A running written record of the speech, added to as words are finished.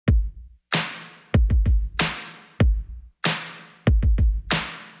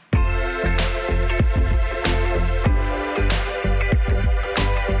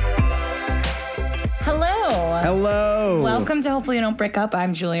Welcome to Hopefully You Don't Break Up.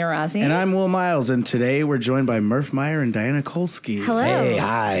 I'm Julia Rossi. And I'm Will Miles, and today we're joined by Murph Meyer and Diana Kolsky. Hello. Hey,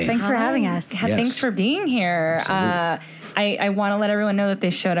 hi. Thanks for having us. Yes. Thanks for being here. I want to let everyone know that they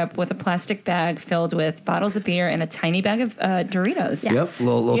showed up with a plastic bag filled with bottles of beer and a tiny bag of Doritos. Yeah. Yep,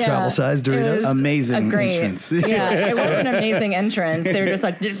 little travel-sized Doritos. It was Amazing great entrance. Yeah, it was an amazing entrance. They were just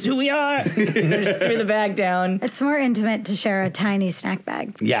like, this is who we are. They just threw the bag down. It's more intimate to share a tiny snack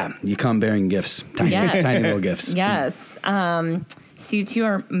bag. Yeah, you come bearing gifts. Tiny, Yes. tiny little gifts. Yes. So you two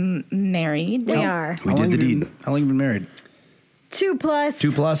are married. We are. We did the deed. How long have you been married? 2+.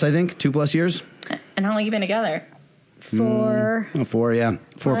 2+, I think. 2+ years. And how long you been together? 4. 4, yeah.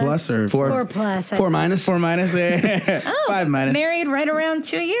 4+ or 4. 4+. 4 minus. 4 minus? Yeah. 5 minus. Married right around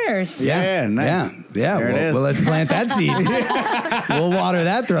 2 years. Yeah, nice. Yeah. There it is. Well, let's plant that seed. We'll water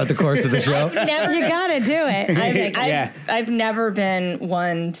that throughout the course of the show. You gotta do it. I've never been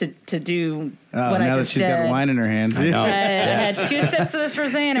one to do what I now that just she's did. got wine in her hand. I know. I had 2 sips of this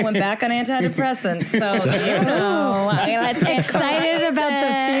rosé and I went back on antidepressants. So, you know, let's get Excited about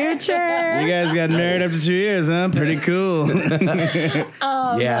the future. You guys got married after 2 years, huh? Pretty cool.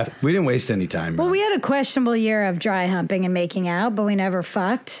 Yeah, we didn't waste any time. Well, we had a questionable year of dry humping and making out, but we never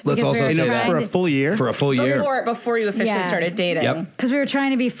fucked. Let's because also we were say that. For a full year? For a full year. before you officially Yeah. started dating. Yep. Because we were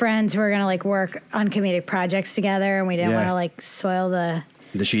trying to be friends who were going to like work on comedic projects together, and we didn't Yeah. want to like soil the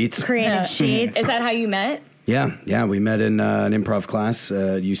The sheets. creative sheets. Is that how you met? Yeah. We met in an improv class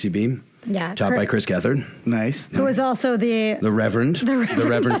at UCB. Yeah. Taught by Chris Gethard. Nice. Who was also the The Reverend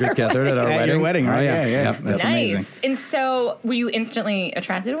Chris Gethard at our At wedding. your wedding, right? Oh, Yeah. Yep. That's nice. amazing. And so, were you instantly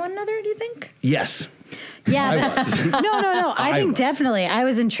attracted to one another, do you think? Yes. Yeah, I that's, was. no. I think was. definitely. I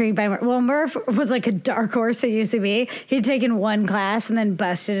was intrigued by Murph. Well, Murph was like a dark horse at UCB. He'd taken one class and then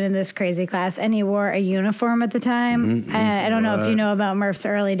busted in this crazy class, and he wore a uniform at the time. I don't know if you know about Murph's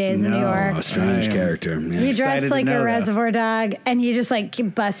early days in New York. A strange I am character. Yeah. He excited dressed to like know a that. reservoir dog, and he just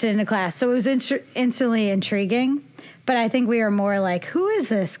like busted into class. So it was instantly intriguing. But I think we were more like, who is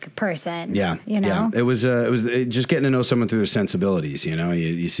this person? Yeah, you know. yeah. It was just getting to know someone through their sensibilities. You know,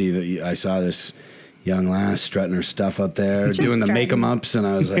 you see that. I saw this young lass strutting her stuff up there, Just doing the strutting. make-em-ups, and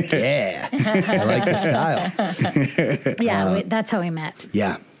I was like, yeah, I like the style. Yeah, that's how we met.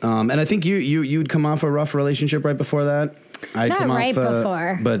 Yeah, and I think you'd come off a rough relationship right before that. I'd Not come right off,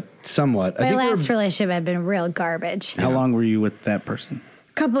 before. but somewhat. I My think last relationship had been real garbage. How long were you with that person?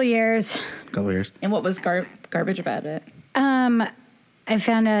 Couple years. A couple years. And what was garbage about it? I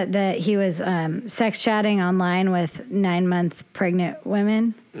found out that he was sex chatting online with 9-month pregnant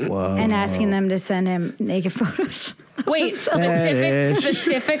women Whoa. and asking them to send him naked photos. Wait,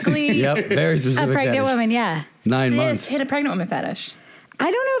 specifically? Yep, very A specific. pregnant fetish. woman, yeah. 9 Hit months. a pregnant woman fetish. I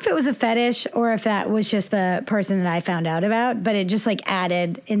don't know if it was a fetish or if that was just the person that I found out about, but it just like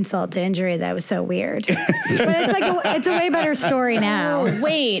added insult to injury. That was so weird. But it's like it's a way better story now. Oh,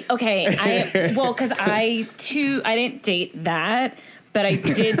 wait. Okay. Because I didn't date that, but I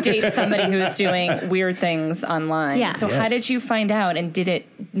did date somebody who was doing weird things online. Yeah. So how Yes. did you find out, and did it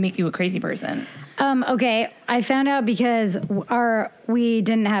make you a crazy person? Okay, I found out because we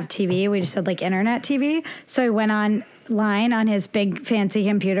didn't have TV. We just had like internet TV. So I went online on his big fancy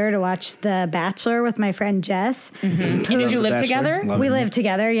computer to watch The Bachelor with my friend Jess. Mm-hmm. And did you live together? We lived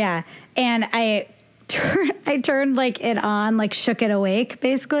together, yeah. And I turned like it on, like shook it awake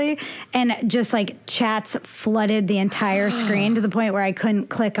basically, and just like chats flooded the entire screen to the point where I couldn't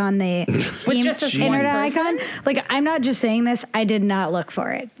click on the just this one internet person? icon. Like, I'm not just saying this, I did not look for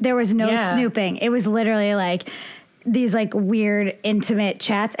it. There was no Yeah. snooping. It was literally like these like weird intimate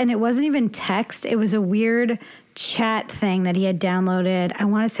chats, and it wasn't even text. It was a weird chat thing that he had downloaded. I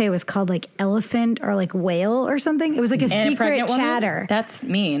want to say it was called like Elephant or like Whale or something. It was like a And a secret pregnant woman? That's That's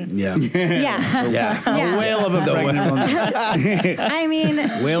mean. Yeah, yeah. yeah. Yeah. A whale of a pregnant woman. I mean,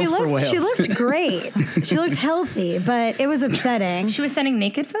 Whales for whales. she looked great. She looked healthy, but it was upsetting. She was sending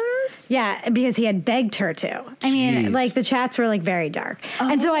naked photos? Yeah, because he had begged her to. I mean, Jeez. like the chats were like very dark.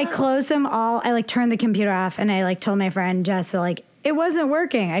 And so I closed them all. I like turned the computer off and I like told my friend Jess that like it wasn't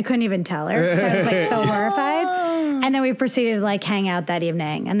working. I couldn't even tell her. So I was like so horrified. And then we proceeded to like hang out that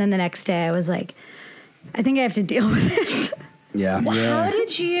evening. And then the next day I was like, I think I have to deal with this. Yeah. How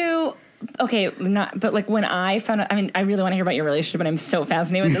did you... Okay, but like when I found out, I mean, I really want to hear about your relationship, but I'm so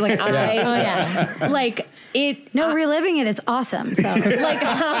fascinated with it. Like, like it. No, reliving it is awesome. So Like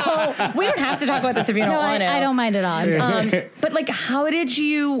how we don't have to talk about this if you don't no, want to. I don't mind at all. But like, how did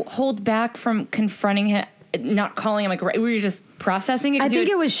you hold back from confronting him, not calling him? Like, were you just processing it? I think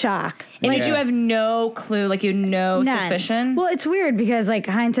it was shock. And did you have no clue? Like, you had no None. suspicion? Well, it's weird because like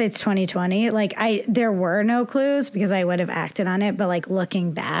hindsight's 2020. Like there were no clues because I would have acted on it. But like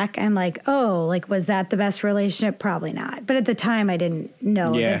looking back, I'm like, oh, like was that the best relationship? Probably not. But at the time, I didn't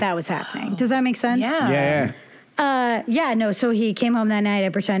know that was happening. Does that make sense? Yeah. Yeah. No. So he came home that night. I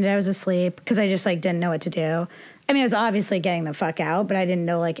pretended I was asleep because I just like didn't know what to do. I mean, I was obviously getting the fuck out, but I didn't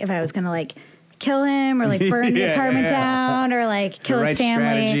know like if I was gonna like kill him or like burn the apartment down or like kill his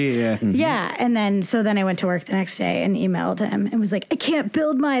family. Strategy, Yeah. And then I went to work the next day and emailed him and was like, I can't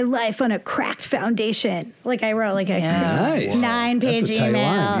build my life on a cracked foundation. Like I wrote like a Nice. 9-page That's a tight email.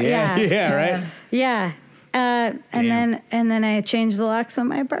 line. Yeah, right. Yeah. And then I changed the locks on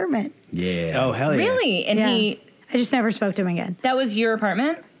my apartment. Yeah. Oh, hell yeah. Really? And I just never spoke to him again. that was your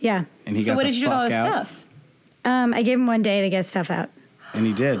apartment? Yeah. And he So got what the did you do with all fuck his out. stuff? I gave him one day to get stuff out. And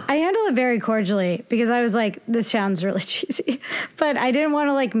he did. I handle it very cordially because I was like, this sounds really cheesy, but I didn't want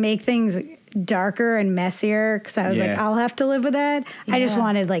to like make things darker and messier because I was like, I'll have to live with that. I just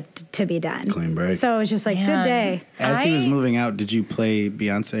wanted like to be done. Clean break. So it was just like, good day. As he was moving out, did you play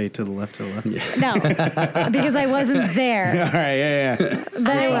Beyonce to the left, to the left? No, because I wasn't there, All right, yeah. but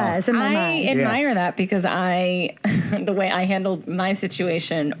I was in my I mind. admire that because the way I handled my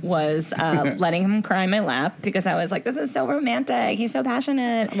situation was letting him cry in my lap because I was like, this is so romantic. He's so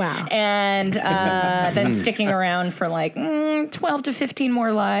passionate. Wow. And then sticking around for like 12 to 15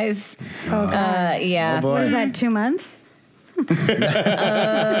 more lies. Yeah. Oh, boy. What is that, 2 months?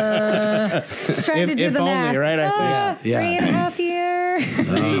 Trying to do If the only, math. right? I think. 3.5 years.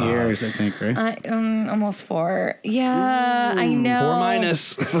 8 years, I think, right? Almost 4. Yeah, I know. 4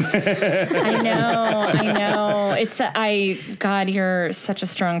 minus. I know. It's God, you're such a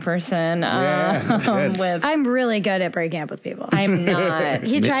strong person. good. I'm really good at breaking up with people. I'm not.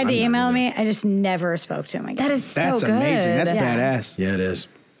 He tried to email me. I just never spoke to him again. That is so That's good. amazing. That's Yeah. badass. Yeah, it is.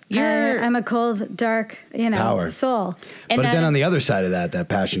 I'm a cold, dark, Power. soul. And But that then is- on the other side of that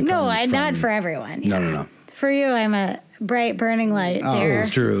passion No, comes not from- for everyone. No. For you, I'm a bright, burning light, Oh, dear. It is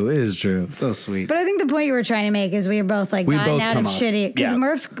true. It is true. So sweet. But I think the point you were trying to make is we were both like We gotten both out come of off. shitty because Yeah.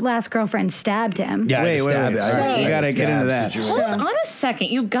 Murph's last girlfriend stabbed him. Yeah, Wait, I wait, stabbed wait. it. All right, I we gotta get into that. Hold on a second,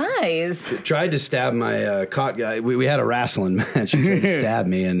 you guys. Tried to stab my caught guy. We had a wrestling match. He tried to stab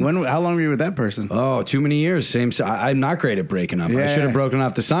me, and How long were you with that person? too many years. I'm not great at breaking up. I Yeah. should have broken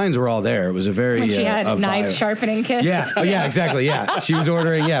off. The signs were all there. It was a very When she had a knife violent- sharpening kits. Yeah. Oh, yeah. Exactly. Yeah. She was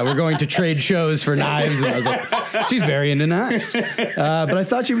ordering. Yeah, we're going to trade shows for knives, and I was like, she's very into knives. But I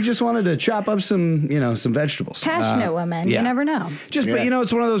thought she just wanted to chop up some vegetables. Passionate woman. yeah. You never know. But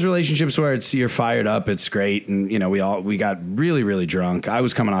it's one of those relationships where you're fired up, it's great, and we got really, really drunk. I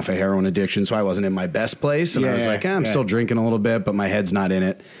was coming off a heroin addiction, so I wasn't in my best place, and I was like, I'm still drinking a little bit, but my head's not in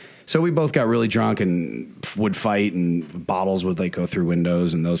it. So we both got really drunk and would fight, and bottles would like go through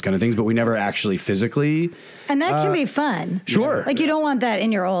windows and those kind of things, but we never actually physically. And that can be fun. Sure. Like you don't want that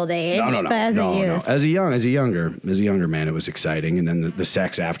in your old age, No. but as a youth. As a younger man, it was exciting, and then the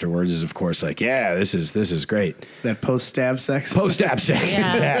sex afterwards is, of course, like, yeah, this is great. That post-stab sex? Post-ab sex,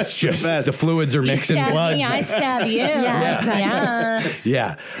 Yeah. that's just best. the fluids are You mixing stab blood. me, I stab you. Yeah, exactly.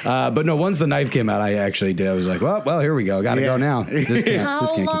 Yeah. Yeah, but no. Once the knife came out, I actually did. I was like, well, here we go. Got to go now. This can't. How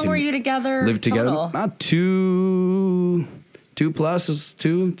this can't long continue. were you together? Lived together? total? Not 2 plus is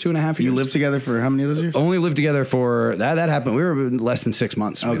 2.5 years. You lived together for how many of those years? Only lived together for that happened. We were less than 6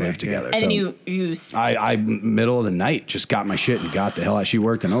 months. We Okay, lived together. And so then you I middle of the night just got my shit and got the hell out. She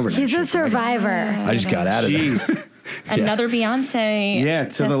worked an overnight. He's a shift. survivor. I just got out of there. Jeez. another Beyonce. Yeah,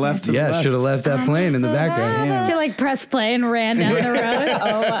 to the left. To the Yeah, left. should have left that plane in the background. He like pressed play and ran down the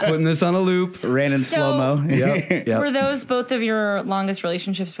road. Putting this on a loop. Ran in So- slow-mo. Yep. Were those both of your longest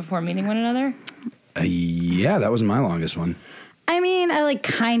relationships before meeting one another? Yeah, that was my longest one. I mean, I like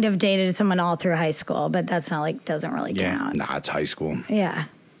kind of dated someone all through high school, but that's not like doesn't really count. Nah, it's high school. Yeah.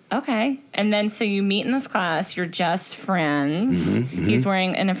 Okay. And then so you meet in this class, you're just friends. He's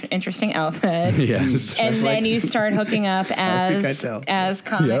wearing an interesting outfit. Yes. And then you start hooking up think I tell. as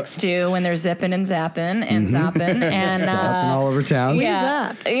comics do when they're zipping and zapping and zapping and Stopping all over town.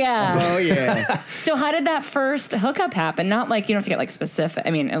 yeah, yeah. Oh, yeah. So how did that first hookup happen? Not like you don't have to get like specific.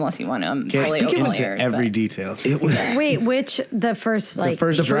 I mean, unless you want to. I'm Yeah, I totally think it open was layers, every but- detail. It was. Wait, which the first like The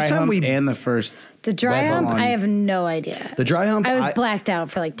first The dry first time hump we- and the first... the dry Well, hump? on- I have no idea. The dry hump. I was blacked out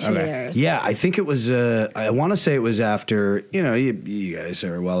for like 2 years. Yeah, I think it was. I want to say it was after. You guys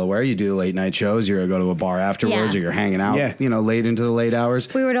are well aware. You do the late night shows. You go to a bar afterwards, Yeah. or you're hanging out. Yeah. Late into the late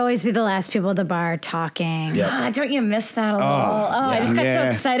hours. We would always be the last people at the bar talking. Yeah. Ah, don't you miss that a little? I just got so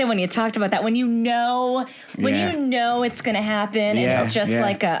Yeah. excited when you talked about that. When you know it's going to happen, Yeah, and it's just yeah.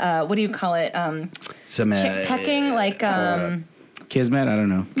 like a what do you call it? Some Chick pecking, like Kismet? I don't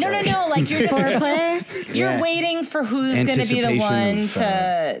know. No. Like you're just Foreplay? you're waiting for who's going to be the one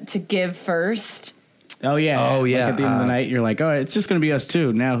to give first. Oh, yeah. Oh, yeah. Like at the end of the night, you're like, oh, it's just going to be us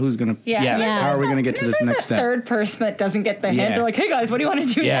two. Now who's going to... Yeah. How are we going to get to this next step? Third person that doesn't get the hint. They're like, hey, guys, what do you want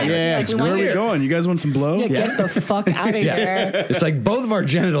to do next? Yeah. Like, Where are we going? You guys want some blow? Get the fuck out of here. It's like both of our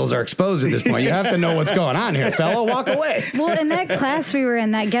genitals are exposed at this point. You have to know what's going on here, fella. Walk away. Well, in that class we were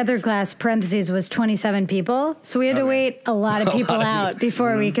in, that Gether class, parentheses, was 27 people. So we had to wait a lot of people out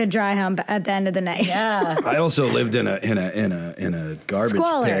before we could dry hump at the end of the night. Yeah. I also lived in a garbage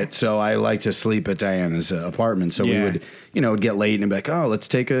Squalor. pit, so I like to sleep at Diana's apartment. So we would, it'd get late and be like, oh, let's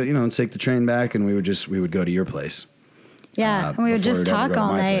take the train back, and we would go to your place. Yeah, and we would just talk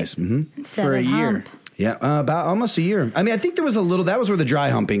all night For a year. Hump. Yeah, about almost a year. I mean, I think there was a little. That was where the dry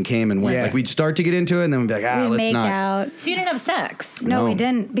humping came and went. Yeah. Like we'd start to get into it, and then we'd be like, We'd let's make not. out. So you didn't have sex? No, No. we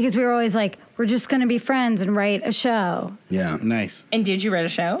didn't, because we were always like, we're just going to be friends and write a show. Yeah, Nice. And did you write a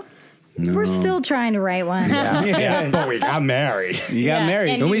show? no. We're still trying to write one. Yeah. but we got married, You got Yeah,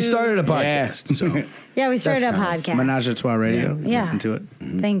 married. and and we you- started a podcast. So Yeah, we started a That's kind podcast. Menage a Trois Radio. Yeah. Listen to it.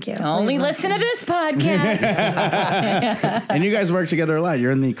 Thank you. Only listen to this podcast. And you guys work together a lot.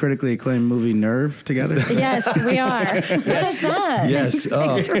 You're in the critically acclaimed movie Nerve together. Yes, we are. What is that? yes.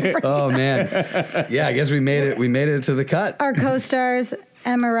 Oh man. Yeah, I guess we made it. We made it to the cut. Our co-stars,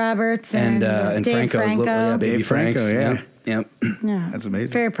 Emma Roberts and Dave Franco. Yeah, Baby Dave Franco, Franks. yeah. Yeah. That's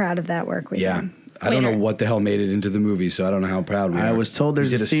amazing. Very proud of that work we Yeah. did. I don't know Wait, what the hell made it into the movie, so I don't know how proud we are. I was told there's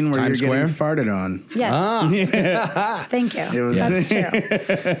We a did scene where you're Times Square. getting farted on. Yes. Thank you. It was That's true.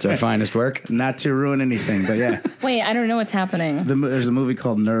 It's our finest work. not to ruin anything, but yeah. Wait, I don't know what's happening. There's a movie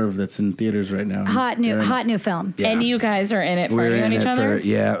called Nerve that's in theaters right now. Hot new film. Yeah. And you guys are in it We're farting on in each it other?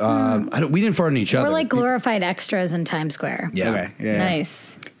 for we didn't fart on each other. We're like glorified extras in Times Square. yeah. Okay. Yeah.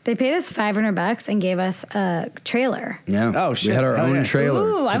 Nice. They paid us $500 and gave us a trailer. Yeah. Oh, shit. We had our Hell own yeah. trailer.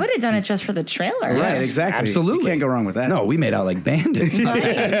 Ooh, I would have done it just for the trailer. Right, Yes, exactly. Absolutely. You can't go wrong with that. No, we made out like bandits.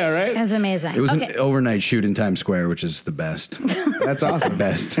 Yeah, right? It was amazing. It was Okay. an overnight shoot in Times Square, which is the best. That's awesome.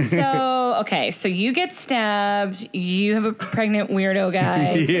 Best. So you get stabbed. You have a pregnant weirdo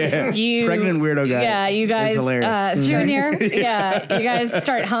guy. Yeah. You Pregnant weirdo guy. Yeah, you It's guys. hilarious. Junior. Yeah, you guys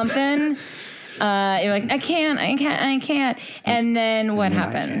start humping. You're like, I can't. And then what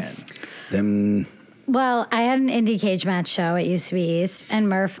happens? Then Well, I had an indie cage match show at UCB East, and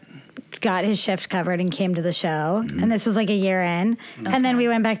Murph got his shift covered and came to the show. Mm-hmm. And this was like a year in. And then we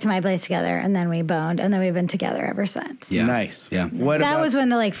went back to my place together, and then we boned, and then we've been together ever since. yeah. Nice. Yeah. What That about, was when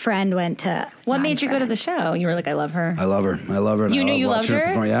the friend went to. What made you go to the show? You were like, I love her. I love her. And You I knew love you watching loved her?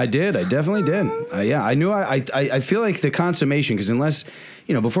 perform. Yeah, I did. I definitely did. Yeah, I knew. I feel like the consummation, because unless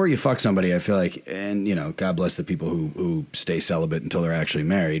before you fuck somebody, I feel like, and God bless the people who stay celibate until they're actually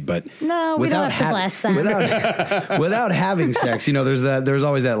married. But No, we don't have to bless them. Without having sex, there's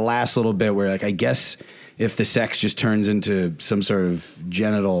always that last little bit where, like, I guess if the sex just turns into some sort of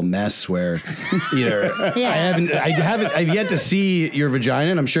genital mess where either Yeah. I've yet to see your vagina,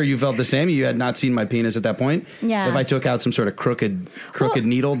 and I'm sure you felt the same. You had not seen my penis at that point. Yeah. If I took out some sort of crooked Well,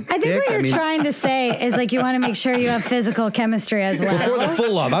 needle, I think dick, what you're trying to say is like you want to make sure you have physical chemistry as well. before the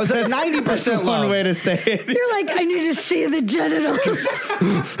full love, I was at 90% love. one way to say it? You're like, I need to see the genitals.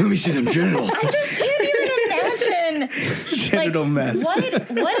 Let me see them genitals. I just can't even imagine. Genital mess. What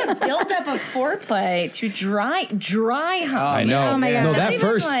a buildup of foreplay to dry hump. I know. Oh my God. No, Not even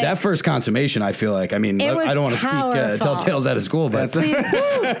like- that first consummation, I feel like. I mean, It was I don't want to speak powerful. tell tales out of school, but Please.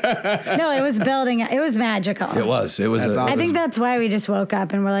 No, it was building. It was magical. it was. It was. That's awesome. I think that's why we just woke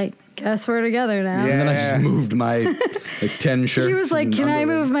up and we're like, guess we're together now. Yeah. And then I just moved my like 10 shirts. He was like, and "Can I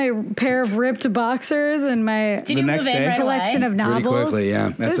underwear." move my pair of ripped boxers and my Did you next move in day? right collection away? of novels?" Pretty quickly, yeah.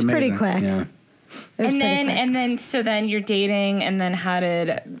 It That's was pretty amazing. quick. Yeah. It was pretty quick. So then you're dating, and then how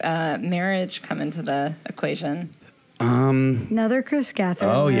did marriage come into the equation? Another Chris Gathard.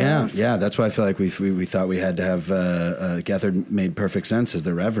 Oh yeah, move. yeah. That's why I feel like we thought we had to have Gethard made perfect sense as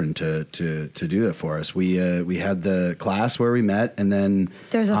the Reverend to do it for us. We had the class where we met, and then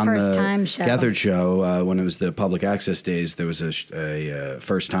There's a on first the time show. Gethard show when it was the public access days. There was a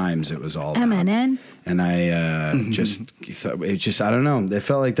first times. It was all about. MNN. And I just thought it just I don't know. It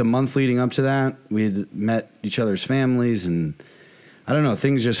felt like the month leading up to that we had met each other's families, and I don't know.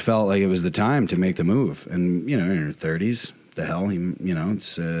 Things just felt like it was the time to make the move. And in your 30s, the hell, it's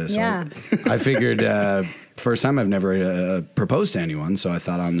so Yeah. I figured first time I've never proposed to anyone, so I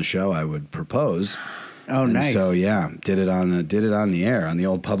thought on the show I would propose. Oh, And nice. So yeah, did it on the air on the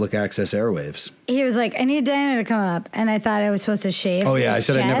old public access airwaves. He was like, "I need Diana to come up," and I thought I was supposed to shave. Oh yeah, I his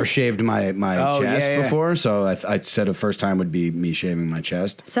said I never chest. shaved my Oh, chest yeah, yeah. before, so I said the first time would be me shaving my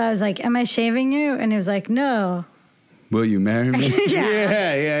chest. So I was like, "Am I shaving you?" And he was like, "No." Will you marry me?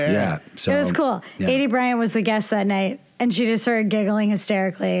 Yeah. So It was cool. yeah. Adie Bryant was the guest that night, and she just started giggling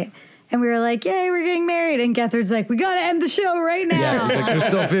hysterically. And we were like, yay, we're getting married. And Gethard's like, we got to end the show right now. Yeah, it's like there's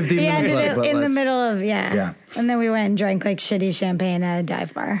still 15 He minutes ended left. it but in the let's- middle of, yeah. And then we went and drank like shitty champagne at a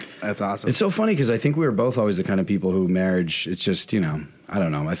dive bar. That's awesome. It's so funny because I think we were both always the kind of people who marriage, it's just, you know, I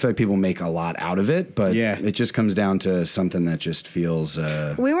don't know. I feel like people make a lot out of it, but it just comes down to something that just feels.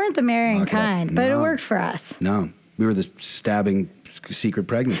 We weren't the marrying Lock it up. kind, but it No. worked for us. No, we were the stabbing secret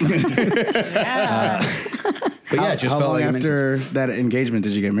pregnant. But yeah, it just How felt long like after that engagement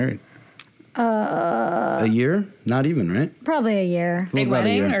did you get married? a year, not even, right? Probably a year. Big about a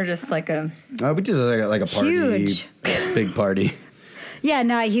wedding year. or just like a We just like a party, Huge. big party. Yeah,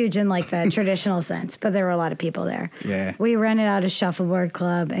 not huge in like the traditional sense, but there were a lot of people there. Yeah. We rented out a shuffleboard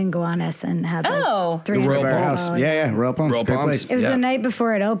club in Gowanus and had like Oh. three The Royal people. Palms. Yeah, Royal Palms. Royal Great Palms. place. It was Yeah. the night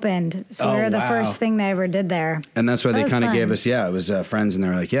before it opened, so we Oh, were the wow. first thing they ever did there. And that's why That they was kind of fun. gave us, it was friends, and they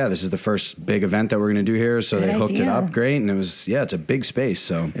were like, yeah, this is the first big event that we're going to do here. So Good they hooked it idea. up great, and it was, it's a big space.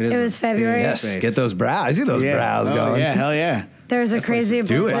 So It is It a was February. big yes, space. get those brows. I see those Yeah. brows Oh, going. Yeah, hell yeah. There was a crazy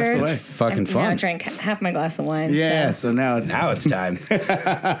Do it. blizzard. away. It's fucking Now I fun. drank half my glass of wine. Yeah, so. so now Now it's time.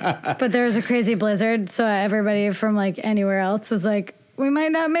 But there was a crazy blizzard, so everybody from like anywhere else was like, we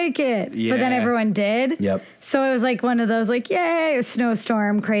might not make it. But then Yeah. everyone did. Yep. So it was like one of those like, yay,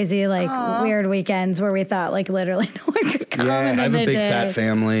 snowstorm, crazy, like weird weekends where we thought like literally no one could come. Yeah, and I then have a they big did. fat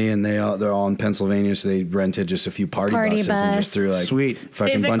family, and they're all in Pennsylvania, so they rented just a few party Party buses and just bus. threw like Sweet.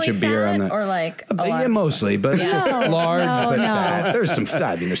 fucking bunch of beer on fat the. or like a lot? Yeah, mostly, but just No, large, no, but no. fat. There's some fat.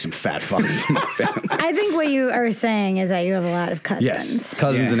 I mean, there's some fat fucks in my family. I think what you are saying is that you have a lot of cousins. Yes,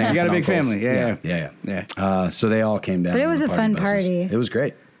 cousins Yeah. and You aunts got a and big uncles. family. Yeah. So they all came down. But it on was the a fun buses. party. It was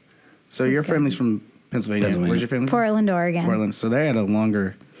great. So your family's from Pennsylvania. Where's your family? from? Portland, Oregon. Portland. So they had a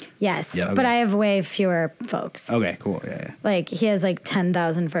longer. Yes. Yeah. But I have way fewer folks. Okay, cool. Yeah. Like he has like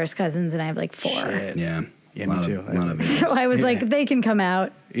 10,000 first cousins and I have like 4. Shit. Yeah. Yeah, A me lot too. Of, lot of So I was like, they can come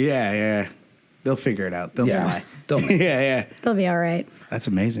out. Yeah. They'll figure it out. They'll Yeah. fly. They'll make it. Yeah. They'll be all right. That's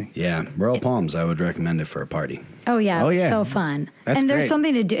amazing. Yeah, Royal Palms. I would recommend it for a party. Oh yeah, Oh, it was yeah. so fun. That's and there's great.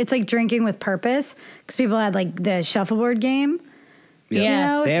 something to do. It's like drinking with purpose because people had like the shuffleboard game. Yes. You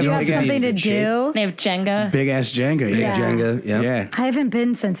know, They so have you have big ass something to shape. do. They have Jenga. Big ass Jenga. Big Yeah. Jenga. Yeah. Yeah. I haven't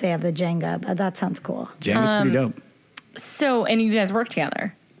been since they have the Jenga, but that sounds cool. Jenga's pretty dope. So, and you guys work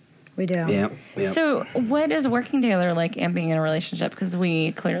together. We do. Yeah. Yeah. So, what is working together like and being in a relationship? Because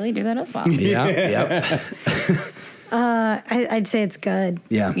we clearly do that as well. Yeah. Yep. I'd say it's good.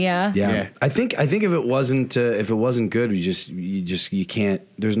 Yeah. Yeah? Yeah. I think if it wasn't good, you can't.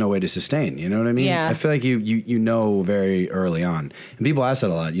 There's no way to sustain. You know what I mean? Yeah. I feel like you know very early on, and people ask that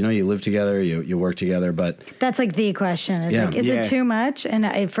a lot. You know, you live together, you work together, but That's like the question. Is Yeah. like, is Yeah. it too much? And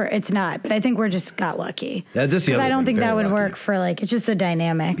it's not. But I think we're just got lucky. that's just the Because other I don't thing, think that very would lucky. work for like. It's just a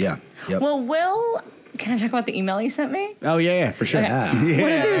dynamic. Yeah. Yep. Well, Will, can I talk about the email he sent me? Oh yeah, for sure. Okay.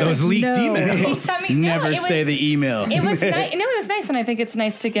 Yeah. Those leaked No. emails. He sent me, Never it was- say the email. It was nice. No, it was nice, and I think it's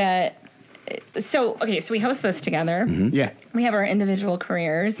nice to get. So we host this together. Yeah. We have our individual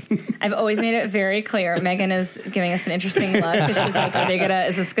careers. I've always made it very clear. Megan is giving us an interesting look because she's like,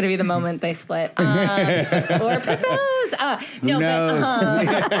 is this going to be the moment they split or propose? No.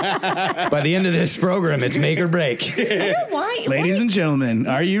 By the end of this program, it's make or break. I don't know why. Ladies and gentlemen,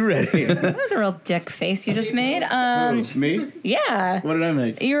 are you ready? That was a real dick face you just made. Me? Yeah. What did I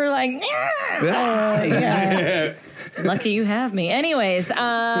make? You were like, yeah. Lucky you have me. Anyways,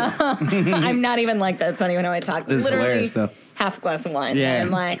 I'm not even like that. It's not even how I talk. This is Literally hilarious, though. half a glass of wine. Yeah. And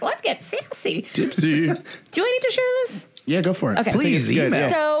I'm like, let's get sassy. Tipsy. Do I need to share this? Yeah, go for it. Okay. Please, It's good. email. Yeah.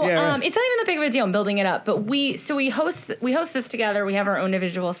 So Yeah. it's not even that big of a deal. I'm building it up, but we host this together. We have our own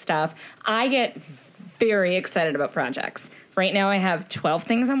individual stuff. I get very excited about projects. Right now, I have 12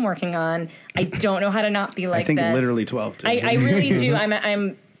 things I'm working on. I don't know how to not be like I think this. literally 12. Too. I really do.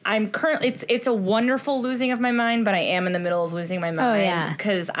 I'm currently. It's a wonderful losing of my mind, but I am in the middle of losing my mind yeah.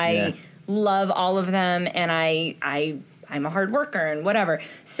 because I love all of them, and I'm a hard worker and whatever.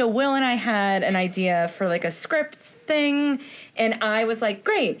 So Will and I had an idea for like a script thing, and I was like,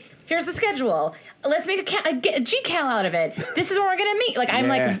 great, here's the schedule. Let's make a GCal out of it. This is where we're going to meet. Like, I'm Yeah.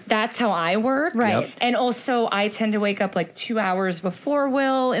 like, that's how I work. Right. Yep. And also, I tend to wake up like 2 hours before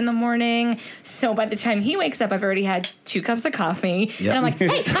Will in the morning. So by the time he wakes up, I've already had 2 cups of coffee. Yep. And I'm like,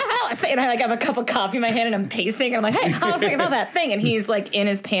 hey, and I like have a cup of coffee in my hand and I'm pacing. And I'm like, hey, I was thinking about that thing. And he's like in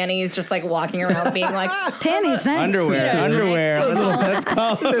his panties, just like walking around being like, Panties, nice. Underwear. That's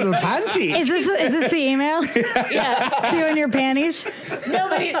called little panties. Is this the email? yeah. It's you in your panties? No,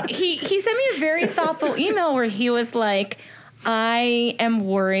 but he sent me a very thoughtful email where he was like, I am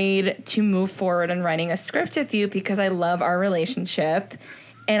worried to move forward in writing a script with you because I love our relationship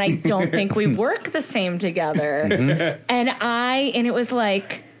and I don't think we work the same together. And it was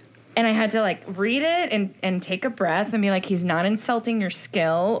like, and I had to like read it and take a breath and be like, he's not insulting your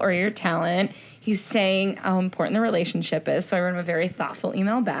skill or your talent. He's saying how important the relationship is. So I wrote him a very thoughtful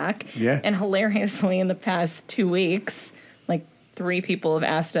email back. Yeah. And hilariously, in the past 2 weeks, like 3 people have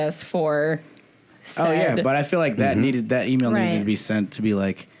asked us for said, but I feel like that email needed to be sent to be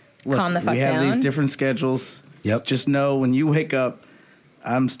like, look, calm the fuck we have down. these different schedules. Yep. Just know when you wake up,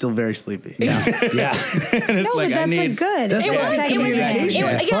 I'm still very sleepy. Yeah. Yeah. And it's No, like, but that's I need, a good. That's It why was- it's it was- communication. it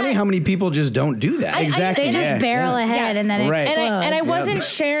was- It's funny how many people just don't do that. Exactly. They just Yeah. barrel ahead Yes. and then it Right. explodes. And I wasn't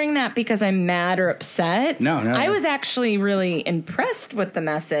sharing that because I'm mad or upset. No. I was actually really impressed with the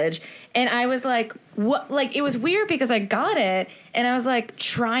message. And I was like, what? Like, it was weird because I got it. And I was like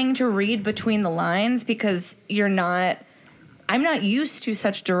trying to read between the lines because I'm not used to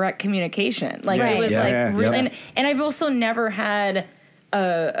such direct communication. Like, Right. it was Yeah, like, yeah, really, yeah. and I've also never had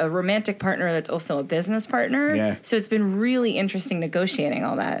a romantic partner that's also a business partner. Yeah. So it's been really interesting negotiating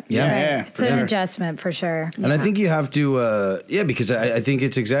all that. Yeah. It's an adjustment for sure. And I think you have to, because I think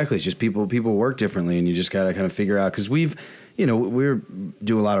it's just people work differently, and you just got to kind of figure out, because we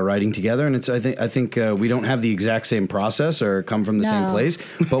do a lot of writing together, and I think we don't have the exact same process or come from the same No. place,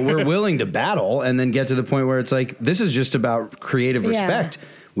 but we're willing to battle and then get to the point where it's like, this is just about creative respect.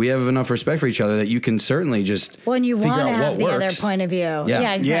 We have enough respect for each other that you can certainly just Well, and you figure want to out have what the works. other point of view. Yeah.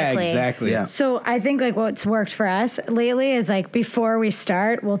 Yeah, exactly. Yeah, exactly. Yeah. So I think like what's worked for us lately is like before we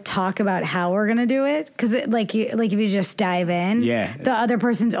start, we'll talk about how we're gonna do it, because if you just dive in, the other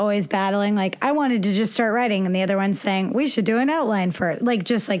person's always battling like, I wanted to just start writing, and the other one's saying we should do an outline for it, like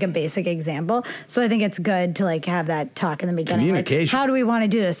just like a basic example. So I think it's good to like have that talk in the beginning. Communication. Like, how do we want to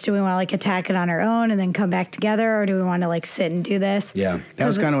do this? Do we want to like attack it on our own and then come back together, or do we want to like sit and do this? Yeah. That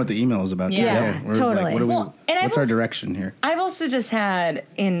was kind of what the email was about. Yeah. Where it was totally. Like, Well, and I've what's our also- direction here? I've also just had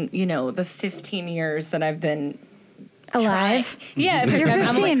in, the 15 years that I've been Alive. Yeah, You're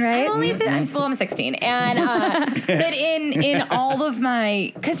 15, right? I'm 16, and but in all of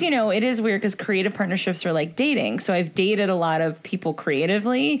my, because it is weird because creative partnerships are like dating. So I've dated a lot of people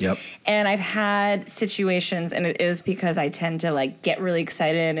creatively, Yep. and I've had situations, and it is because I tend to like get really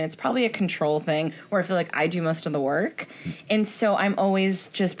excited, and it's probably a control thing where I feel like I do most of the work, and so I'm always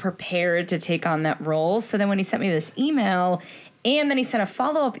just prepared to take on that role. So then when he sent me this email. And then he sent a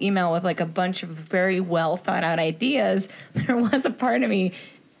follow-up email with like a bunch of very well thought out ideas. There was a part of me,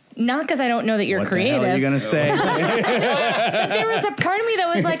 not because I don't know that you're What creative. the hell are you going to say? But there was a part of me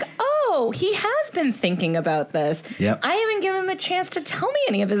that was like, oh, he has been thinking about this. Yep. I haven't given him a chance to tell me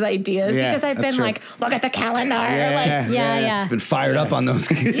any of his ideas Yeah, because I've that's been true. like, look at the calendar. Yeah. Been fired up on those.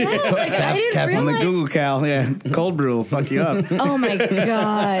 Like, I didn't On the realize. Google Cal, cold brew will fuck you up. Oh my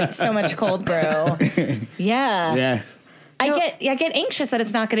God, so much cold brew. Yeah. Yeah. I get anxious that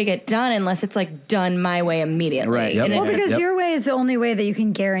it's not going to get done unless it's like done my way immediately. Right. Yep. And Well, it's- because your way is the only way that you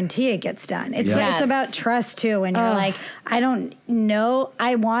can guarantee it gets done. It's Yes. it's about trust too. When you're like, I don't know,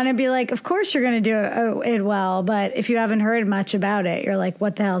 I want to be like, of course you're going to do it well, but if you haven't heard much about it, you're like,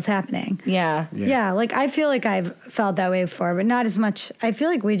 what the hell's happening? yeah. Yeah, like I feel like I've felt that way before, but not as much. I feel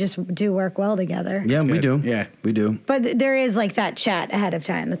like we just do work well together. Yeah, we good. do. Yeah. We do. But there is like that chat ahead of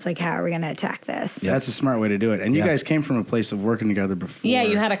time. That's like, how are we going to attack this? That's a smart way to do it. And you guys came from a place of working together before. Yeah,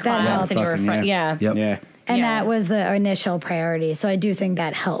 you had a class helped. and you were Fucking, front. yeah. Yeah. Yep. Yeah. And Yeah. that was the initial priority. So I do think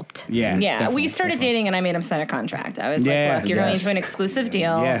that helped. Yeah. Yeah, definitely, we started definitely. dating and I made him sign a contract. I was Yeah, like, look, you're going yes. into an exclusive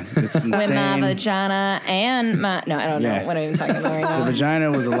deal Yeah, it's with my insane. vagina and my... No, I don't Yeah. know what I'm even talking about right The now.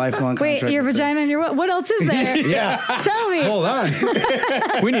 vagina was a lifelong Wait, contract. your with vagina and your what else is there? Yeah. Tell me. Hold on.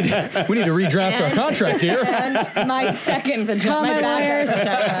 we need to redraft our contract here. And my second vagina. Call my backup lawyers.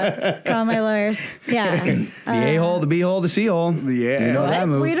 vagina. Call my lawyers. Yeah. The A-hole, the B-hole, the C-hole. Yeah. You know that What?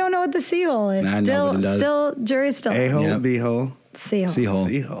 move. We don't know what the C-hole is. Nah, nobody does. Jury's still A-hole, Yep. B-hole, C-hole. C-hole.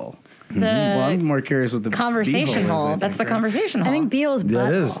 C-hole. The Well, I'm more curious what the conversation B-hole is, I hole. think, That's the right? conversation hole. I think B-hole's butthole.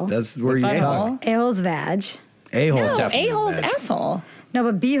 That is. That's where you talk. Butthole. A-hole's vag. A-hole's No, definitely. a-hole's bad. asshole. No,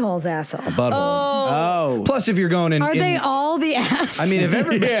 but B-hole's asshole. Butthole. Oh. Plus, if you're going in, Are they all the ass? I mean, if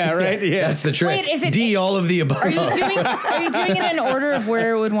everybody, Yeah, right? Yeah. that's the trick. Wait, is it- D, all of the above. Are you doing it in order of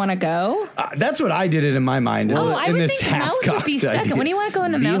where it would want to go? That's what I did it in my mind. Oh, was I in would this think mouth would be half-cocked second. idea. When do you want to go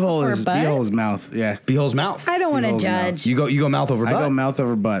in the mouth B-hole before is butt? B-hole's mouth. Yeah. B-hole's mouth. I don't want to B-hole's mouth. judge. You go mouth over butt. I go mouth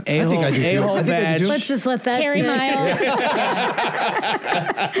over butt. I think I do too. A-hole I think I vag. do. Let's just let that Terry sit. Miles.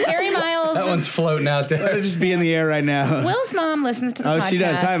 Terry Miles. That one's floating out there. Let it just be in the air right now. Will's mom listens to the podcast. Oh, she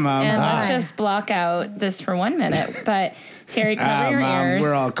does. Hi, Mom. And Hi. let's just block out this for 1 minute. But Terry, cover your Mom, ears.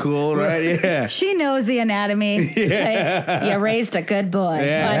 we're all cool, right? Yeah. She knows the anatomy. You raised a good boy.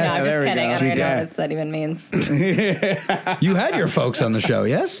 Yeah, No, I'm there just we kidding. go. I don't even know Yeah. what that even means. You had your folks on the show,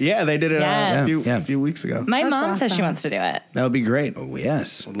 yes? Yeah, they did it Yes. a few weeks ago. My That's mom says she awesome. wants to do it. That would be great. Oh,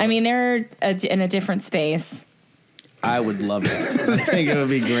 yes. I mean, they're in a different space. I would love that. I think it would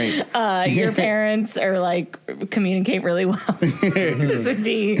be great. Your parents are like communicate really well. This would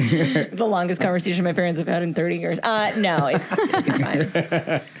be the longest conversation my parents have had in 30 years. No, it'd be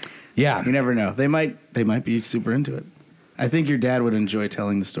fine. Yeah. You never know. They might be super into it. I think your dad would enjoy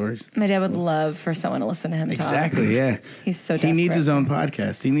telling the stories. My dad would love for someone to listen to him talk. Exactly, yeah. He's so He needs desperate. his own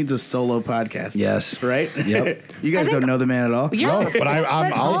podcast. He needs a solo podcast. Yes. Right? Yep. You guys don't know the man at all? Yes. But But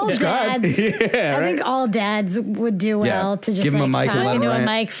I'll all subscribe. dads, Yeah, I right? think all dads would do well Yeah. to just Give him a mic and talk let him into a rant.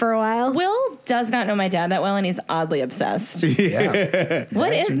 mic for a while. Will does not know my dad that well, and he's oddly obsessed. Yeah.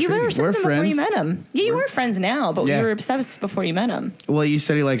 What is, you were obsessed We're with him before you friends. met him. Yeah, you were friends now, but Yeah. you were obsessed before you met him. Well, you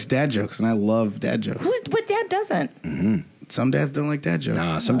said he likes dad jokes, and I love dad jokes. What dad doesn't? Some dads don't like dad jokes.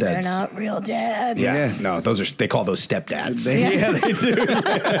 Nah, some They're dads. not real dads. Yeah. Yeah. No, they call those stepdads. Yeah, they do.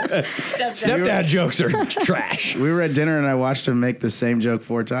 Stepdad jokes are trash. We were at dinner, and I watched him make the same joke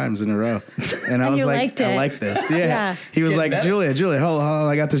 4 times in a row. And I was you like, liked I it. like this. Yeah. Yeah. He was like, better. Julia, hold on,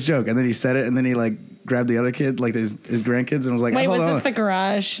 I got this joke. And then he said it, and then he like grabbed the other kid, like his grandkids, and was like, Wait, hold was on. this the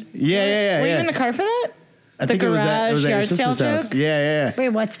garage? Yeah. Were you in the car for that? I the think it was garage at your yard sale sister's house. joke? Yeah. Wait,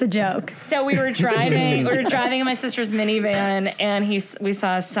 what's the joke? So we were driving. In my sister's minivan, and we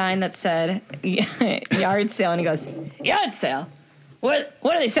saw a sign that said yard sale, and he goes, yard sale. What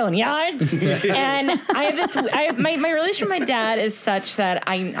are they selling, yards? And I have my relationship with my dad is such that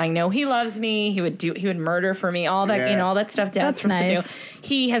I know he loves me. He would murder for me. All that Yeah. all that stuff dad's That's supposed nice. to do.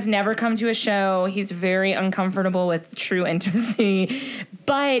 He has never come to a show. He's very uncomfortable with true intimacy,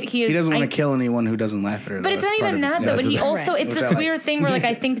 but he is. He doesn't want to kill anyone who doesn't laugh at her. But though. it's not That's part even of it. that though. But he that's- also, it's Which this I like. weird thing where like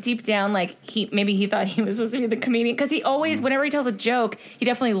I think deep down like he thought he was supposed to be the comedian because he always whenever he tells a joke he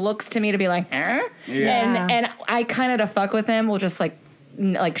definitely looks to me to be like, huh? Yeah. And I kind of to fuck with him will just like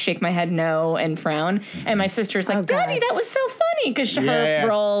shake my head no and frown. And my sister's like, Oh, God. Daddy, that was so funny because her Yeah.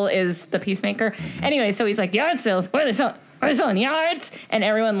 role is the peacemaker. Anyway, so he's like, yard sales. What are they selling? Are they selling yards? And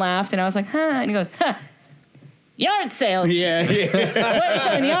everyone laughed, and I was like, huh? And he goes, huh? Yard sales. Yeah. What are they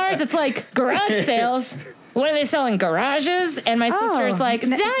selling yards? It's like garage sales. What are they selling? Garages? And my sister's like,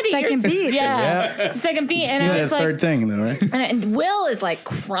 Daddy, second beat. Yeah, second beat. And Yeah, I that was like, third thing, though, right? and Will is like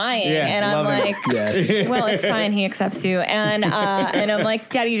crying, Yeah, and I'm love it. like, Yes. well, it's fine. He accepts you, and I'm like,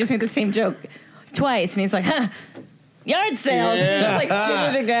 Daddy, you just made the same joke twice, and he's like, huh? Yard sales. And he just like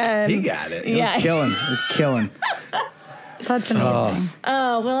did it again. He got it. Yeah. It's killing. That's amazing.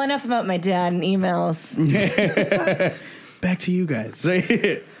 Oh, well, enough about my dad and emails. Back to you guys. So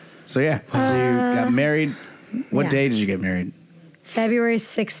yeah. So you got married. What Yeah. day did you get married? February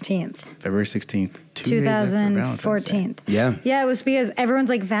 16th, February 16th. 2 days after Valentine's Day. 2014. Yeah. Yeah, it was because everyone's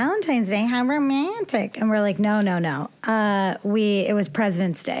like, Valentine's Day, how romantic. And we're like, no. It was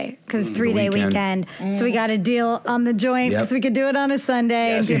President's Day because it was 3-day weekend. weekend. So we got a deal on the joint because Yep. we could do it on a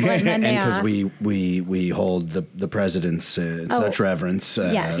Sunday and people had Monday and because off. we hold the presidents in such reverence.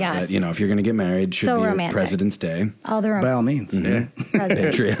 Yes. Yes. That, if you're going to get married, it should So be romantic. President's Day, All the By all means. Yeah.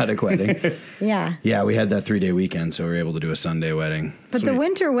 presidents. patriotic wedding. Yeah. Yeah, we had that 3-day weekend, so we were able to do a Sunday wedding. But the Sweet.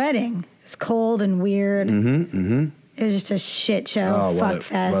 winter wedding was cold and weird. It was just a shit show, fuck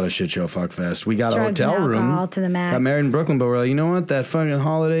fest. What a shit show, fuck fest. We got Drugs a hotel and room. alcohol to the max. Got married in Brooklyn, but we're like, you know what? That fucking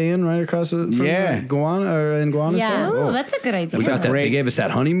Holiday Inn right across from Yeah. Guana or in Guana. Yeah. store? Oh, that's a good idea. We got that. great. They gave us that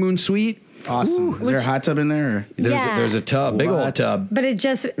honeymoon suite. Awesome. Is there a hot tub in there? Or? There's a tub, big old What? tub. But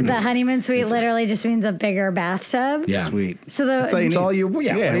the honeymoon suite literally just means a bigger bathtub. Yeah. Sweet. So That's all you It's need. all you.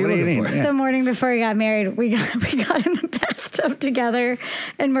 Yeah. Yeah, what are you what do you looking need? for? Yeah. the morning before we got married, we got in the bathtub together,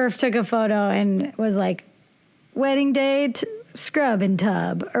 and Murph took a photo and was like, "Wedding day scrub and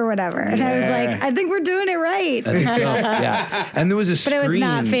tub" or whatever, and I was Yeah. like, "I think we're doing it right." I think so. Yeah. And there was a But screen. it was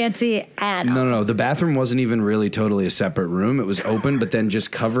not fancy at all. No. The bathroom wasn't even really totally a separate room. It was open, but then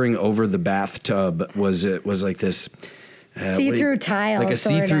just covering over the bathtub was like this See-through tile, like a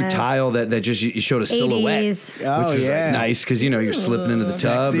sorta. see-through tile that just you showed a silhouette, 80s. Oh, which was yeah. like nice because you're slipping into the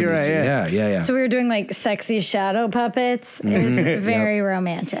tub. Sexy, and you right, see- yeah. yeah. So we were doing like sexy shadow puppets. It was very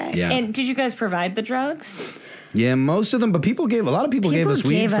romantic. Yeah. And did you guys provide the drugs? Yeah, most of them, but a lot of people gave us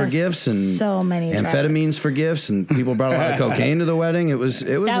weed for gifts and so many amphetamines drugs. for gifts, and people brought a lot of cocaine to the wedding. It was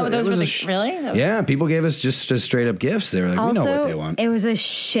Really? Yeah, people gave us just straight up gifts. They were like, Also, we know what they want. it was a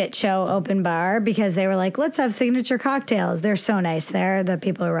shit show open bar because they were like, let's have signature cocktails. They're so nice there, the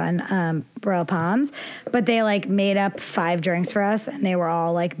people who run Royal Palms. But they like made up 5 drinks for us, and they were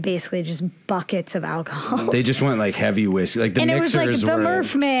all like basically just buckets of alcohol. They just went like heavy whiskey. Like the And it was like mixers the were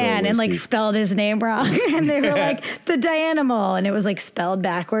Murph Man, still and like whiskey. spelled his name wrong. And they were like the Dianimal, and it was like spelled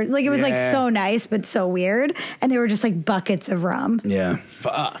backwards. Like it was like so nice, but so weird. And they were just like buckets of rum. Yeah.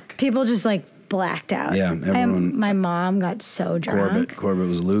 Fuck. People just like blacked out. Yeah, everyone- My mom got so drunk. Corbett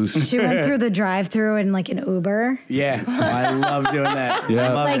was loose. She went through the drive-through in like an Uber. Yeah. I love doing that. Yeah.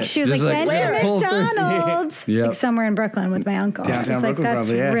 I love Like it. she was Just like, like, went where? to Pull through. McDonald's. Yep. Like somewhere in Brooklyn with my uncle. I Downtown was like, Brooklyn, that's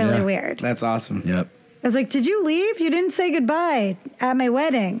probably, yeah. really Yeah. weird. That's awesome. Yep. I was like, did you leave? You didn't say goodbye at my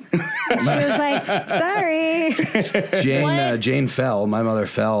wedding. She was like, sorry. Jane fell. My mother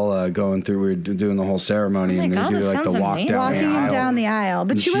fell going through. We were doing the whole ceremony, Oh my and God, they do this like the sounds walk amazing. down Walking the him aisle. down the aisle.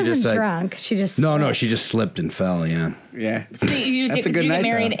 But And she she wasn't just, like- drunk. She just No, slipped. she just slipped and fell. Yeah. Yeah. So you That's a did good you night, get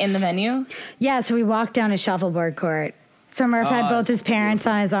married though. in the venue? Yeah, so we walked down a shuffleboard court. So Murph had both his parents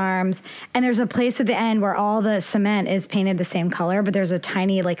on his arms, and there's a place at the end where all the cement is painted the same color, but there's a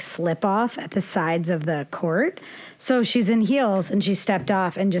tiny like slip off at the sides of the court. So she's in heels, and she stepped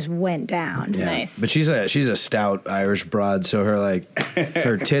off and just went down. Yeah. Nice. But she's a stout Irish broad, so her tits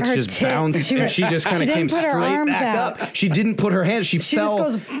Her just tits, bounced, she and was- she just kind she of didn't came put her straight arms back out. up. She didn't put her hands. She fell.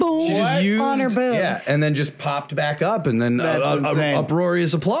 just goes boom She just used on her boobs. Yeah, and then just popped back up, and then That's insane.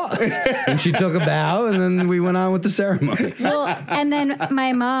 uproarious applause. And she took a bow, and then we went on with the ceremony. Well, and then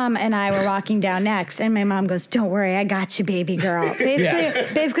my mom and I were walking down next, and my mom goes, "Don't worry, I got you, baby girl."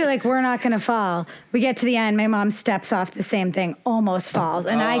 Basically, like we're not going to fall. We get to the end, my mom steps off the same thing, almost falls,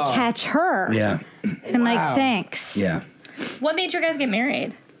 and I catch her. Yeah, And I'm like, "Thanks, yeah. What made you guys get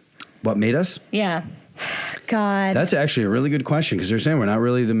married? What made us? Yeah. God." That's actually a really good question because they're saying we're not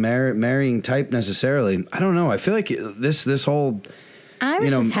really the marrying type necessarily. I don't know. I feel like this whole I was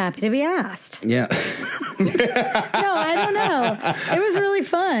you know- just happy to be asked. yeah. No, I don't know. It was really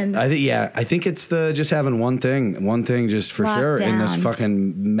fun. I think it's the just having one thing just for Locked sure in this down.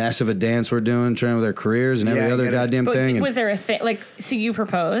 fucking mess of a dance we're doing, trying with our careers and every Yeah, other get it. goddamn But thing. was there a thing like so you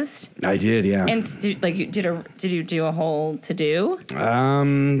proposed I did, yeah. and did you do a whole to do?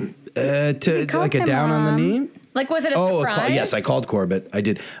 To called like a my down on the mom. knee. Like was it a Oh, surprise? yes, I called Corbett. I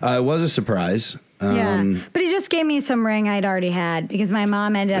did. It was a surprise. Yeah, but he just gave me some ring I'd already had because my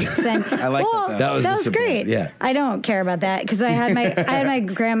mom ended up sending. I like that, though. That was the surprise, great. yeah. I don't care about that because I had my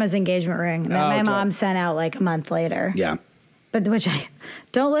grandma's engagement ring that my okay. mom sent out like a month later. Yeah. But which I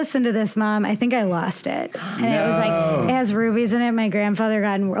don't listen to this, Mom. I think I lost it, and it was like it has rubies in it. My grandfather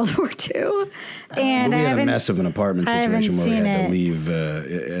got in World War II, and we I had a haven't mess of an apartment I haven't situation where we seen had to it. leave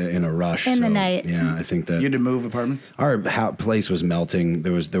in a rush In the so, night. Yeah, I think that You had to move apartments? our place was melting.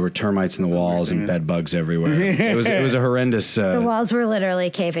 There were termites in the walls and bed bugs everywhere. It was a horrendous. The walls were literally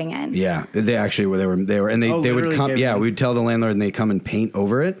caving in, Yeah, they actually were. They were, and they would literally come. caving Yeah, in. we'd tell the landlord, and they come and paint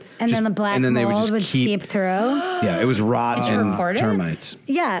over it. and then the black and then they mold would keep. seep through. Yeah, it was rot Did you and report it? termites.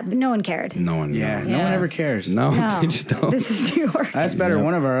 Yeah, but no one cared. No one. Yeah, no Yeah. one ever cares. No, No, they just don't. this is New York. That's better. Yeah.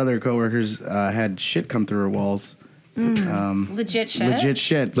 One of our other coworkers had shit come through her walls. Legit shit. Legit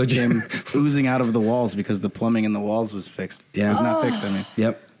shit. Legit. Came oozing out of the walls because the plumbing in the walls was fixed. Yeah. It was not fixed, I mean.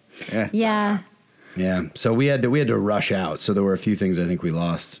 Yep. Yeah. Yeah, Yeah. So we had to rush out. So there were a few things I think we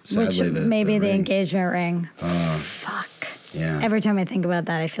lost. Sadly, which maybe the ring. engagement ring. Fuck. Yeah. Every time I think about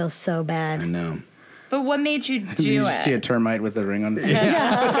that, I feel so I bad. know. But what made you do You it? just see a termite with the ring on his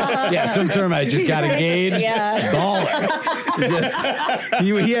head. Yeah, some termite just got engaged. Yeah. Baller. Just,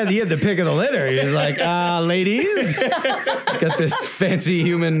 he had the pick of the litter. He was like, ladies, got this fancy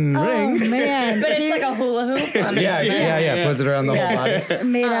human Oh ring. man, But it's like a hula hoop. On the Yeah. Puts it around the whole body.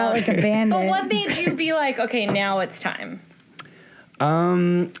 made out like a bandit. But what made you be like, okay, now it's time?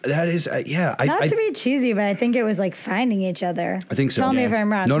 That is, yeah. Not to be cheesy, but I think it was like finding each other. I think so, Tell me yeah. if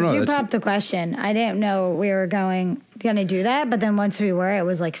I'm wrong. No, 'cause you that's- popped the question. I didn't know we were gonna do that, but then once we were, it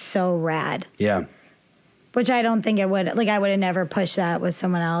was like so rad. Yeah. Which I don't think it would. Like I would have never pushed that with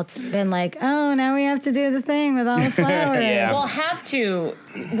someone else. Been like, oh, now we have to do the thing with all the flowers. Yeah. Well, have to.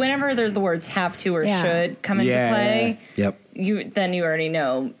 Whenever there's the words have to or Yeah. should come into Yeah. play, Yep. you already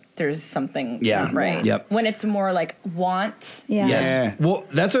know there's something Yeah. not right. Yep. When it's more like want. Yeah. Yes. Yeah. Well,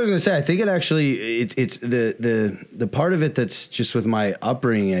 that's what I was going to say. I think it actually it's the part of it that's just with my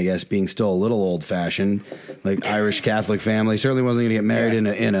upbringing, I guess, being still a little old fashioned, like Irish Catholic family. Certainly wasn't going to get married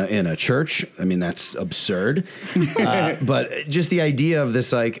in a church. I mean, that's absurd. But just the idea of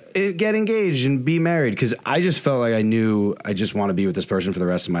this, like, get engaged and be married, because I just felt like I knew I just want to be with this person for the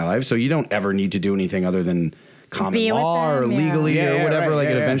rest of my life. So you don't ever need to do anything other than common Be with law or them, yeah. legally Yeah, or yeah, whatever, right, like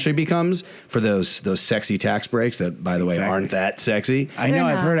yeah, it yeah. eventually becomes, for those sexy tax breaks that, by the way, Exactly. aren't that sexy. I know. They're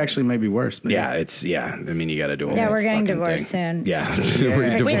I've not. heard actually maybe worse. But Yeah, I mean, you got to do a Yeah, whole we're getting fucking divorced thing. soon. Yeah. Yeah.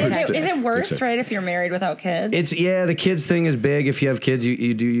 We're Wait, divorced. is it worse, Fix it. right, if you're married without kids? It's the kids thing is big. If you have kids,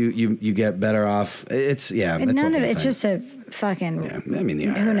 you get better off. It's a None whole of it. It's thing. just a fucking. Yeah, I mean, the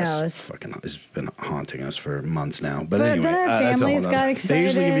IRS Who knows? fucking has been haunting us for months now. But But anyway, then our that's a whole families got nother- excited. they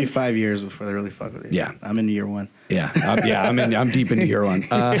usually give you 5 years before they really fuck with you. Yeah. I'm in year 1. Yeah, I'm deep into year one.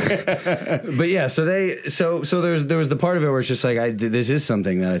 But yeah, so there was the part of it where it's just like this is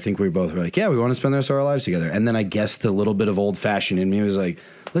something that I think we both were like, yeah, we want to spend the rest of our lives together. And then I guess the little bit of old fashioned in me was like,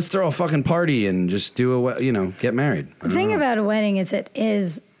 let's throw a fucking party and just get married. The thing about a wedding is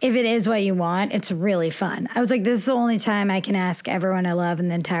if it is what you want, it's really fun. I was like, this is the only time I can ask everyone I love in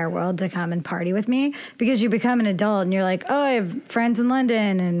the entire world to come and party with me, because you become an adult and you're like, oh, I have friends in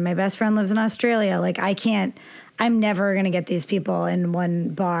London and my best friend lives in Australia. Like, I'm never going to get these people in one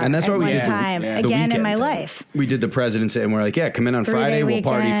bar And that's at what we one did. time Yeah. The again in weekend my thing. life. We did the President's Day, and we're like, yeah, come in on 3-day Friday. We'll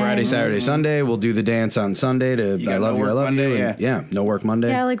party weekend. Friday, Saturday, Sunday. We'll do the dance on Sunday to You I got love no you, I work love Monday, you. And, yeah. no work Monday.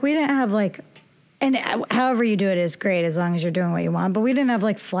 Yeah, like we didn't have like, and however you do it is great as long as you're doing what you want. But we didn't have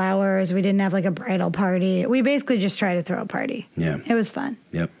like flowers. We didn't have like a bridal party. We basically just tried to throw a party. Yeah. It was fun.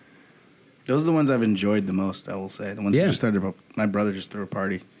 Yep. Those are the ones I've enjoyed the most, I will say. The ones Yeah. that just started. My brother just threw a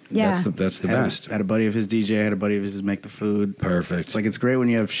party. Yeah. That's the Had- best. Had a buddy of his DJ. Had a buddy of his make the food. Perfect. It's like it's great when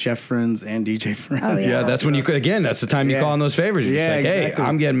you have chef friends and DJ friends. Oh, yeah. Yeah, that's when that's the time you Yeah. call in those favors. You're just Yeah, like, exactly. hey,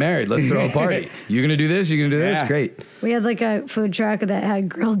 I'm getting married. Let's throw a party. You're going to do this? You're going to do this? Yeah. Great. We had like a food truck that had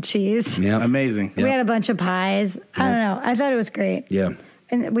grilled cheese. Yeah. Amazing. We had a bunch of pies. I don't know. I thought it was great. Yeah.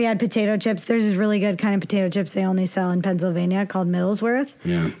 And we had potato chips. There's this really good kind of potato chips they only sell in Pennsylvania called Middlesworth.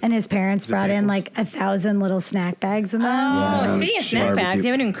 Yeah. And his parents brought in pickles? like 1,000 little snack bags in them. Oh, speaking of snack barbecue. bags,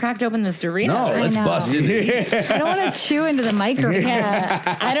 you haven't even cracked open this Dorito. No, I let's know. bust into these. I don't want to chew into the microphone.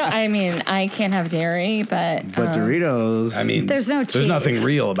 Yeah, I can't have dairy, but But Doritos. I mean, There's no There's cheese. nothing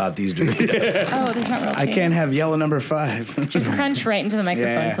real about these Doritos. oh, there's not real. I cheese. can't have yellow number 5. Just crunch right into the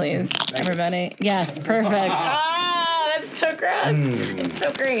microphone, Yeah. please, everybody. Yes, perfect. Ah, that's so gross. It's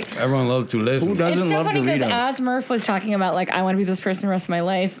so great. Everyone loves to listen. Who doesn't It's so love funny because Doritos? as Murph was talking about, like, I want to be this person the rest of my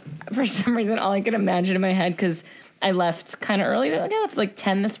life, for some reason, all I could imagine in my head, because I left kind of early, like, I left like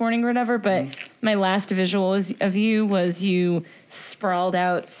 10 this morning or whatever, but my last visual of you was you sprawled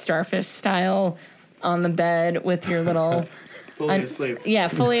out starfish style on the bed with your little... Fully asleep. Yeah,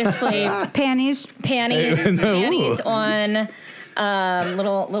 fully asleep. Panties. Panties on,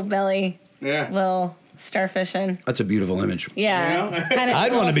 little belly, Yeah. little starfishing. That's a beautiful image. Yeah, kind of.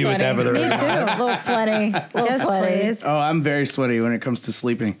 I'd want to be with that for the Me rest. too. A little sweaty, little Yes, sweaty. please. Oh, I'm very sweaty when it comes to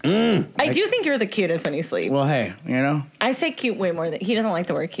sleeping. I do think you're the cutest when you sleep. Well, hey, I say cute way more than he doesn't like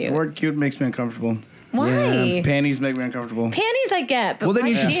the word cute. the word cute makes me uncomfortable. Why? Panties make me uncomfortable. Panties I get, but Well, then why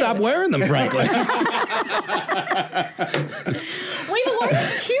you should cute? stop wearing them, frankly. Wait, but why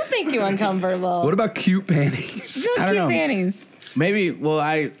does cute make you uncomfortable? What about cute panties? You I have don't cute know. panties. Maybe,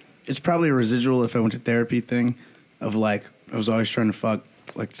 it's probably a residual if I went to therapy thing of like, I was always trying to fuck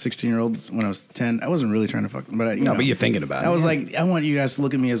like 16-year-olds when I was 10. I wasn't really trying to fuck them, but But you're thinking about it. I was like, I want you guys to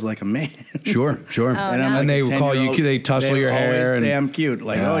look at me as like a man. Sure. And, I'm no. like And they a will call you 10-year-old. cute. They tussle your hair always and- say I'm cute.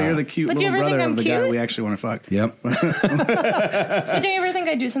 Like, Yeah. oh, you're the cute But do you little ever think brother I'm of the guy cute? we actually want to fuck. Yep. But do you ever think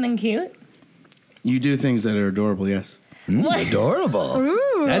I do something cute? You do things that are adorable, yes. What? Adorable.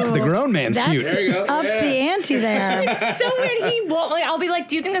 Ooh. That's the grown man's That's cute. ups the ante there. So weird. He won't. Like, I'll be like,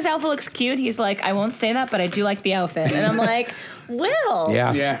 "Do you think this outfit looks cute?" He's like, "I won't say that, but I do like the outfit." And I'm like, "Will."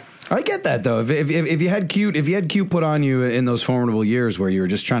 Yeah. Yeah. I get that though. If you had cute put on you in those formidable years where you were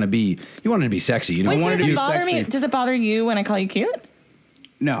just trying to be, you wanted to be sexy. You know, Wait, so wanted does to it be bother me? sexy. Does it bother you when I call you cute?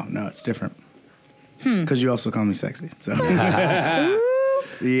 No, it's different. Because you also call me sexy. So.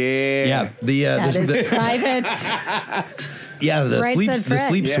 Yeah. yeah. That is private. The Right sleep said Fred.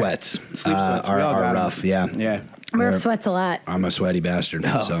 sleep Yeah. sweats, Sleep sweats. We are all got 'em. rough. Yeah. Yeah. Murph sweats a lot. I'm a sweaty bastard.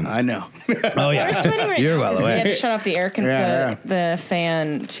 Oh, so. I know. Oh We're yeah. sweating right You're now well because we had aware. to shut off the Yeah. the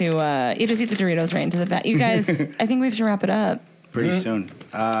fan to. You just eat the Doritos right into the back. You guys, I think we have to wrap it up. Pretty soon.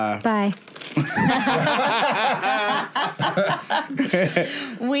 Bye.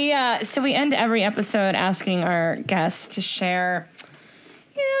 We end every episode asking our guests to share,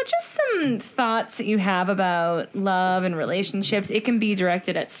 some thoughts that you have about love and relationships. It can be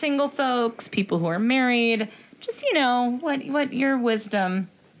directed at single folks, people who are married. Just, what your wisdom.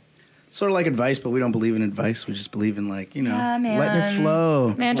 Sort of like advice, but we don't believe in advice. We just believe in letting it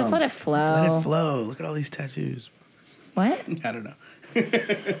flow. Man, just let it flow. Let it flow. Look at all these tattoos. What? I don't know.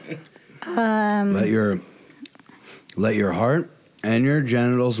 Let your heart and your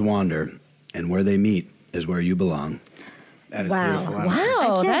genitals wander, and where they meet is where you belong. That is Wow. beautiful. Honestly.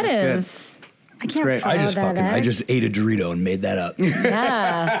 Wow, that That's is. I can't great. follow that. I just ate a Dorito and made that up.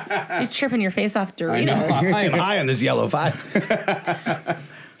 Yeah. You're tripping your face off Doritos. I know. I am high on this yellow 5.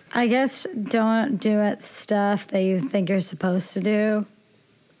 I guess don't do it stuff that you think you're supposed to do.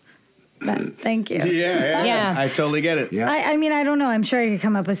 But thank you. Yeah. I totally get it. Yeah. I mean, I don't know. I'm sure I could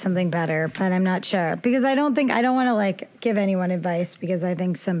come up with something better, but I'm not sure. Because I don't want to give anyone advice because I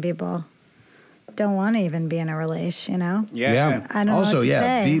think some people don't want to even be in a relation, Yeah. I don't know Also, what to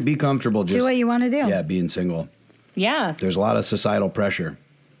say. be comfortable. Just Do what you want to do. Yeah, being single. Yeah. There's a lot of societal pressure.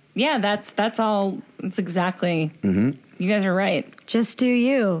 Yeah, that's all. That's exactly. Mm-hmm. You guys are right. Just do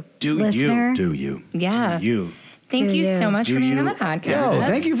you. Do listener. you. Do you? Yeah. You. Thank Do you you. so much Do for being on you. the podcast. Yeah,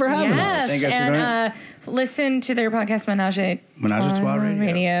 thank you for having us. Yes. Thank you guys for doing And listen to their podcast, Menage a Trois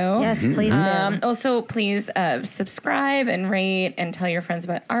Radio. Yes, please do. Also, please subscribe and rate and tell your friends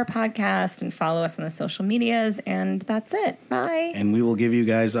about our podcast and follow us on the social medias. And that's it. Bye. And we will give you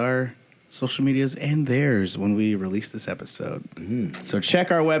guys our social medias and theirs when we release this episode. So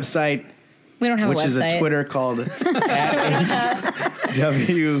check our website, We don't have which a website. is a Twitter called @HW.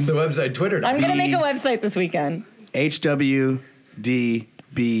 The website, Twitter. I'm going to make a website this weekend. HWDBU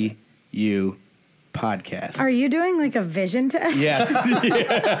podcast. Are you doing like a vision test? Yes.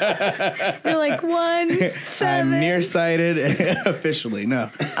 You're like 1, 7. I'm nearsighted officially. No.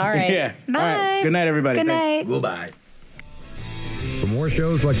 All right. Yeah. Bye. All right. Good night, everybody. Good Thanks. night. Goodbye. For more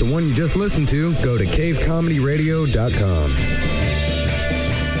shows like the one you just listened to, go to cavecomedyradio.com.